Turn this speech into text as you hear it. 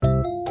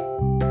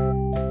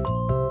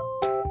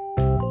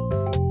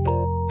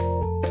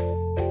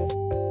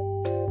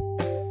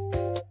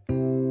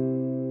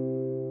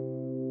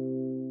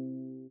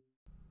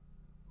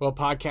Well,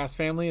 podcast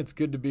family, it's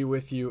good to be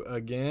with you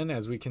again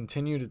as we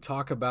continue to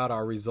talk about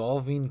our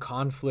resolving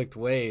conflict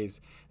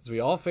ways. As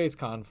we all face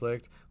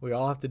conflict, we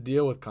all have to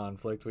deal with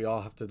conflict, we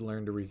all have to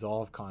learn to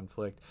resolve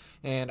conflict.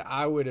 And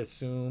I would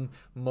assume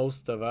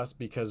most of us,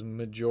 because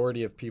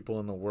majority of people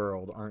in the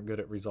world aren't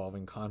good at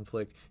resolving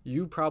conflict,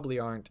 you probably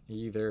aren't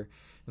either.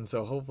 And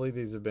so hopefully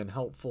these have been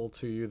helpful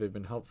to you. They've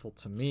been helpful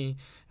to me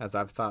as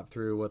I've thought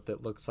through what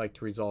that looks like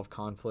to resolve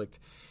conflict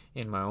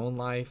in my own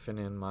life and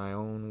in my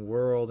own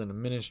world and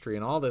in ministry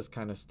and all this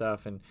kind of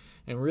stuff. And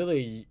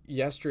really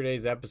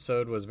yesterday's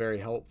episode was very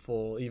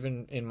helpful.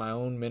 Even in my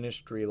own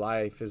ministry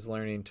life is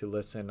learning to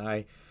listen.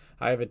 I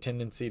have a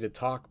tendency to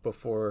talk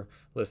before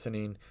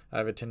listening. I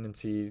have a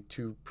tendency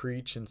to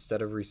preach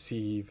instead of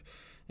receive.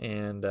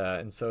 And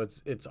so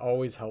it's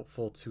always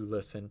helpful to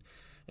listen.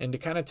 And to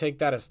kind of take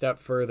that a step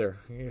further,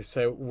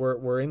 so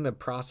we're in the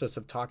process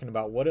of talking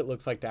about what it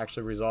looks like to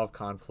actually resolve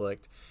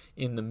conflict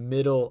in the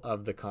middle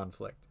of the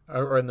conflict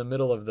or in the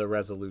middle of the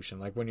resolution,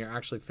 like when you're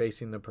actually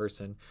facing the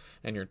person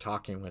and you're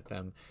talking with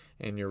them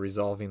and you're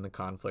resolving the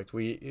conflict.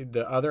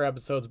 The other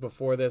episodes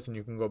before this, and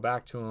you can go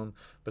back to them,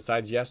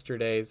 besides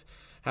yesterday's,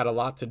 had a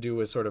lot to do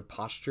with sort of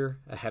posture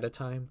ahead of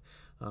time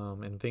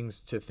and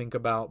things to think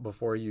about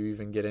before you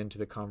even get into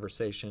the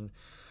conversation.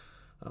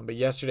 But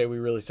yesterday we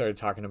really started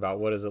talking about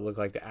what does it look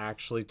like to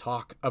actually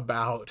talk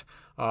about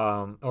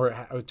or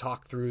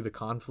talk through the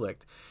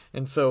conflict.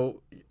 And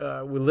so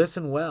we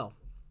listen well.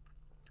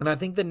 And I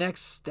think the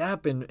next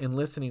step in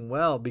listening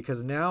well,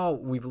 because now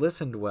we've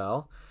listened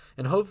well,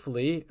 and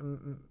hopefully,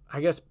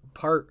 I guess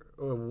part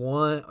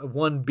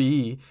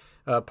 1B,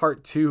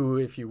 part 2,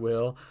 if you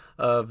will,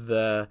 of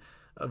the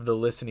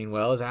listening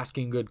well is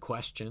asking good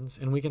questions.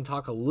 And we can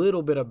talk a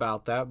little bit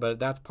about that, but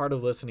that's part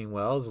of listening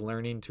well is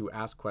learning to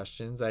ask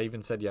questions. I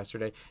even said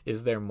yesterday,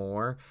 is there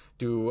more?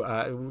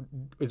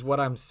 Is what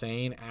I'm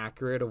saying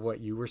accurate of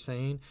what you were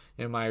saying?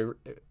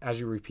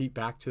 As you repeat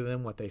back to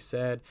them what they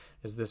said,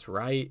 is this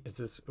right? Is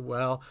this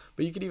well?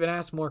 But you could even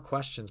ask more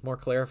questions, more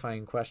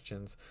clarifying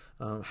questions.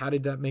 How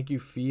did that make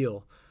you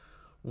feel?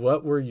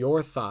 What were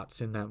your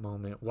thoughts in that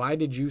moment? Why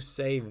did you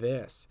say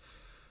this?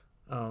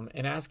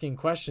 And asking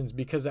questions,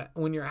 because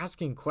when you're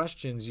asking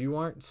questions, you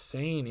aren't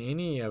saying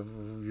any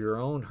of your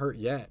own hurt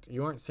yet.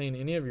 You aren't saying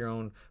any of your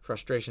own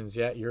frustrations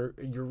yet. You're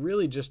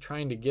really just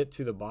trying to get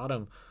to the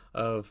bottom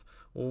of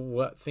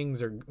what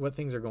things are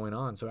going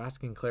on. So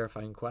asking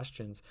clarifying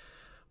questions.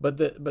 But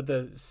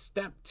the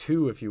step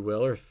 2, if you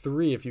will, or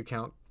 3 if you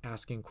count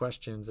asking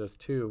questions as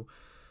 2,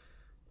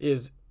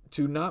 is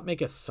to not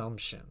make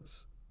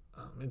assumptions.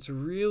 It's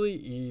really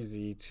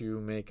easy to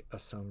make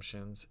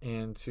assumptions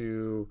and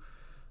to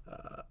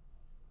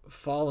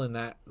fall in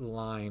that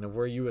line of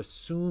where you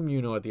assume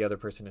you know what the other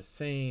person is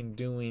saying,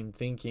 doing,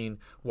 thinking,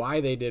 why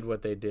they did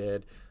what they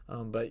did,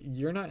 but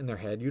you're not in their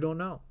head. You don't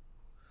know.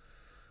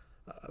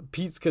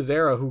 Pete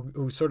Scazzero,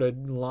 who sort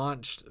of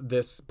launched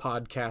this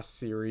podcast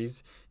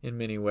series in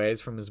many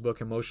ways from his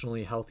book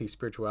Emotionally Healthy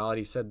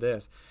Spirituality, said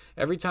this: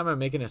 every time I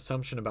make an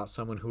assumption about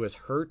someone who has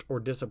hurt or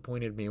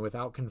disappointed me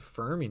without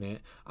confirming it,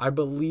 I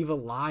believe a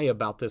lie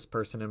about this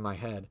person in my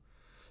head.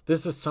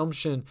 This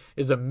assumption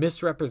is a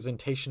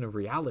misrepresentation of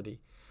reality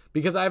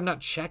because I have not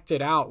checked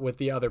it out with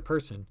the other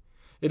person.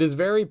 It is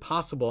very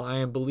possible I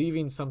am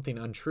believing something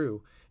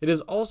untrue. It is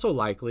also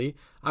likely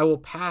I will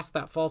pass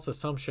that false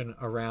assumption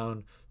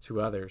around to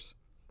others.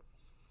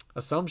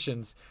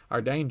 Assumptions are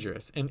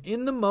dangerous. And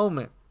in the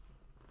moment,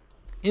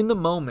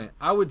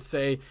 I would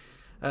say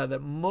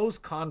that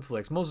most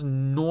conflicts, most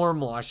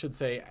normal, I should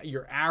say,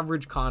 your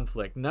average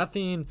conflict,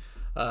 nothing.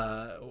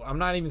 I'm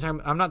not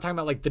talking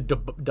about like the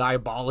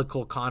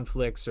diabolical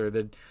conflicts or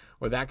that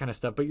kind of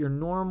stuff, but your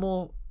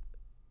normal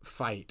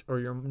fight or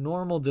your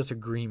normal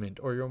disagreement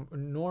or your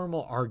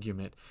normal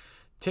argument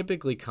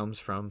typically comes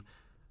from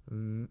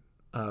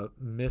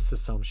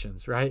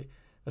misassumptions, right?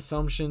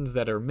 Assumptions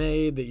that are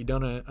made that you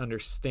don't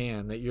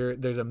understand,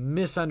 there's a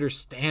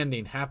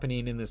misunderstanding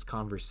happening in this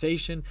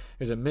conversation.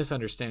 There's a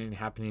misunderstanding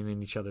happening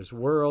in each other's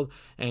world,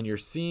 and you're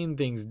seeing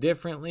things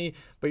differently,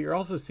 but you're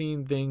also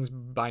seeing things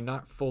by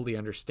not fully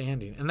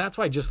understanding. And that's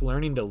why just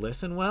learning to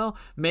listen well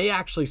may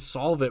actually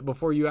solve it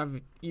before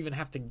you even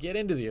have to get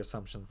into the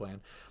assumptions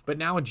land. But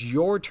now it's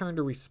your turn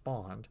to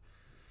respond.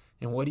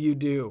 And what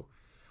do?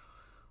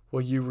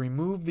 Well, you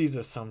remove these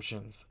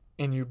assumptions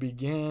and you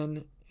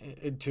begin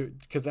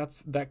because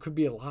that could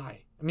be a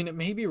lie. I mean, it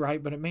may be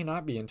right, but it may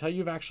not be. Until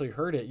you've actually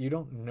heard it, you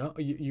don't know.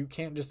 You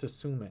can't just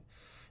assume it.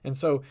 And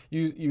so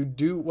you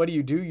do. What do?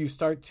 You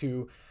start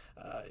to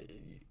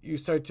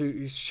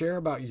share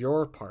about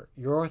your part,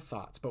 your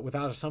thoughts, but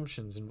without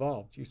assumptions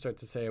involved. You start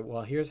to say,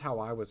 well, here's how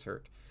I was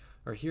hurt,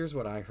 or here's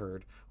what I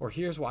heard, or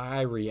here's why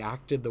I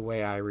reacted the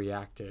way I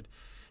reacted.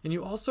 And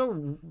you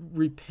also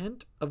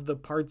repent of the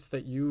parts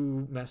that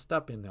you messed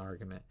up in the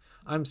argument.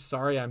 I'm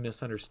sorry I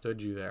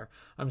misunderstood you there.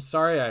 I'm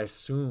sorry I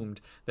assumed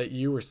that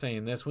you were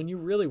saying this when you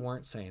really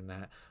weren't saying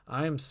that.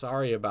 I am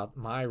sorry about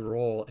my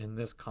role in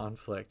this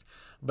conflict.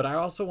 But I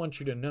also want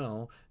you to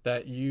know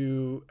that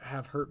you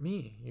have hurt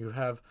me. You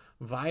have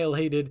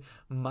violated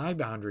my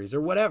boundaries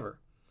or whatever.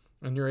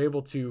 And you're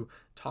able to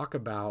talk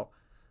about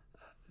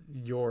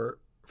your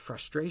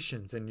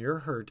frustrations and your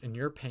hurt and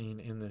your pain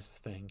in this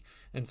thing.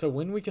 And so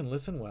when we can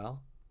listen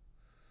well,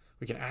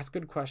 we can ask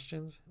good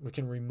questions, we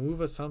can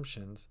remove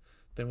assumptions,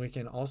 then we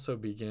can also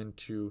begin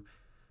to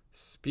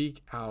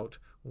speak out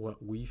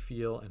what we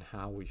feel and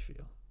how we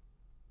feel.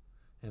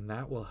 And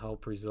that will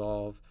help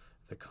resolve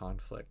the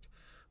conflict.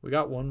 We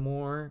got one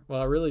more,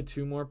 well, really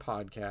two more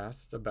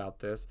podcasts about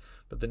this,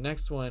 but the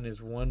next one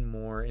is one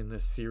more in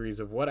this series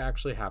of what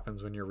actually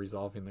happens when you're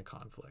resolving the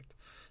conflict.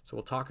 So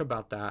we'll talk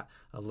about that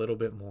a little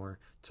bit more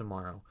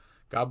tomorrow.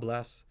 God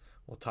bless.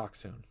 We'll talk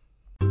soon.